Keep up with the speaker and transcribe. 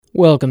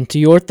Welcome to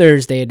your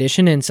Thursday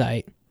edition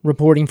Insight.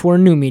 Reporting for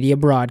New Media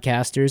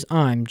Broadcasters,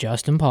 I'm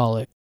Justin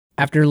Pollock.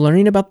 After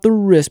learning about the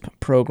RISP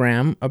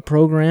program, a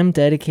program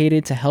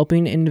dedicated to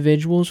helping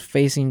individuals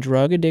facing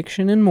drug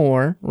addiction and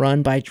more,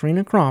 run by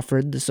Trina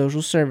Crawford, the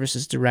Social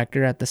Services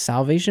Director at the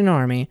Salvation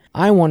Army,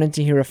 I wanted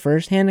to hear a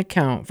first-hand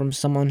account from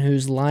someone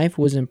whose life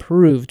was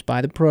improved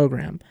by the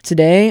program.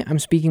 Today, I'm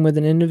speaking with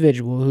an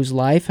individual whose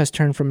life has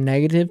turned from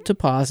negative to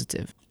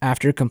positive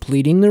after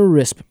completing the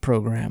RISP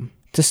program.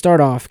 To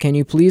start off, can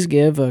you please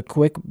give a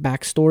quick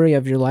backstory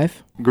of your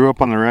life? Grew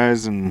up on the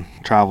res and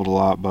traveled a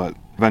lot, but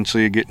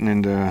eventually getting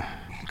into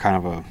kind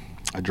of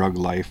a drug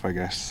life, I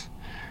guess,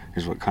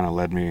 is what kind of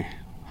led me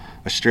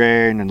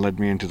astray and then led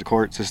me into the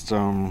court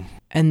system.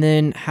 And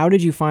then how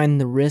did you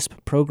find the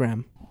RISP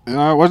program?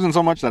 It wasn't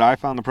so much that I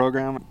found the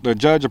program. The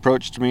judge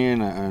approached me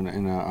in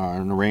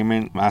an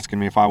arraignment asking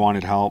me if I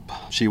wanted help.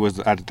 She was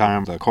at the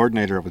time the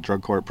coordinator of the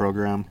drug court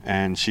program,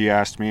 and she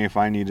asked me if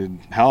I needed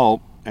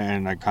help.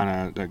 And I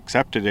kind of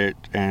accepted it,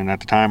 and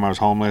at the time I was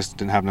homeless,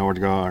 didn't have nowhere to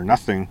go or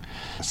nothing.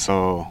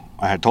 So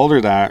I had told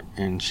her that,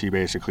 and she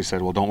basically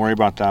said, well, don't worry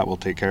about that, we'll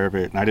take care of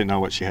it. And I didn't know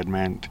what she had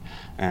meant,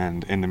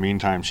 and in the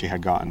meantime she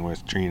had gotten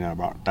with Trina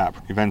about that.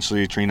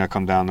 Eventually Trina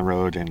come down the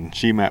road and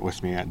she met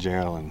with me at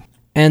jail.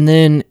 And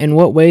then in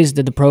what ways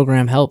did the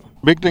program help?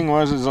 Big thing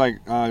was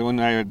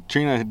when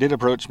Trina did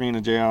approach me in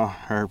the jail,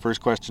 her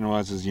first question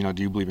was,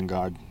 do you believe in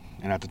God?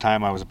 And at the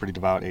time I was a pretty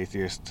devout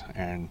atheist,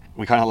 and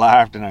we kind of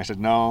laughed, and I said,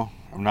 no,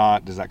 I'm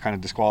not. Does that kind of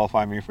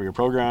disqualify me for your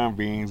program,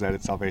 being that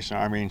it's Salvation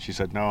Army? And she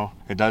said, no,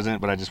 it doesn't,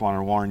 but I just want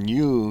to warn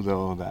you,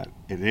 though, that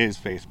it is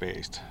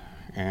faith-based.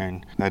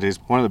 And that is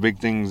one of the big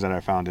things that I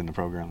found in the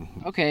program.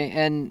 Okay,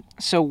 and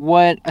so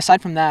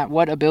aside from that,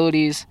 what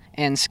abilities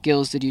and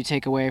skills did you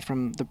take away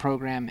from the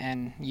program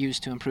and use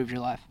to improve your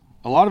life?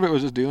 A lot of it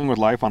was just dealing with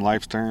life on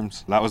life's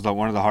terms. That was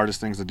one of the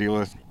hardest things to deal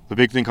with. The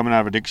big thing coming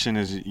out of addiction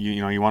is,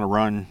 you want to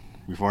run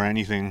before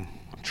anything.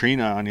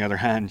 Trina, on the other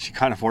hand, she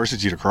kind of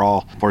forces you to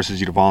crawl, forces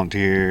you to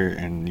volunteer,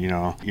 and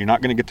you're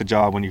not going to get the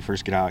job when you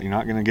first get out. You're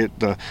not going to get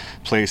the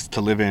place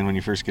to live in when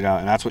you first get out,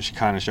 and that's what she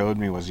kind of showed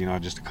me was,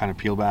 just to kind of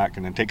peel back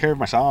and then take care of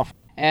myself.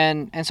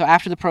 And so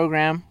after the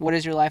program, what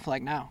is your life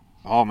like now?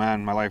 Oh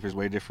man, my life is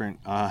way different.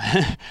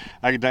 I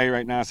can tell you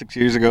right now, 6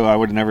 years ago, I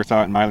would have never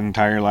thought in my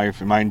entire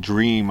life, in my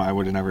dream, I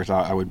would have never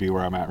thought I would be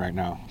where I'm at right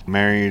now.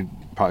 Married,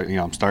 probably,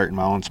 I'm starting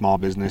my own small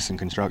business in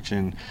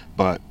construction.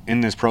 But in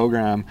this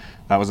program,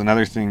 that was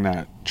another thing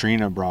that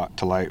Trina brought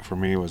to light for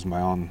me, was my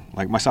own,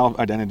 my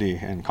self-identity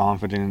and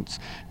confidence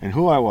and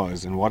who I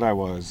was and what I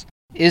was.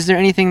 Is there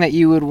anything that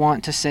you would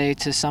want to say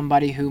to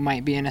somebody who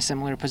might be in a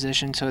similar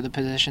position to the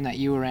position that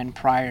you were in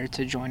prior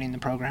to joining the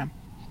program?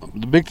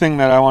 The big thing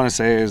that I want to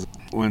say is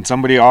when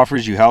somebody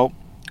offers you help,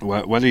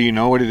 whether you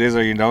know what it is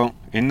or you don't,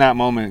 in that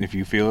moment, if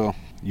you feel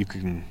you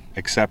can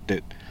accept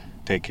it,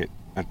 take it.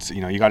 That's,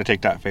 you got to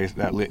take that faith,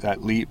 that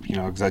leap,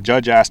 because a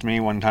judge asked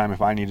me one time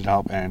if I needed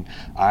help, and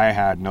I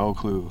had no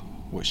clue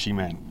what she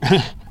meant.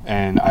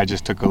 And I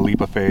just took a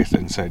leap of faith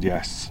and said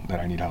yes, that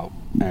I need help.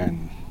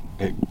 And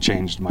it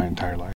changed my entire life.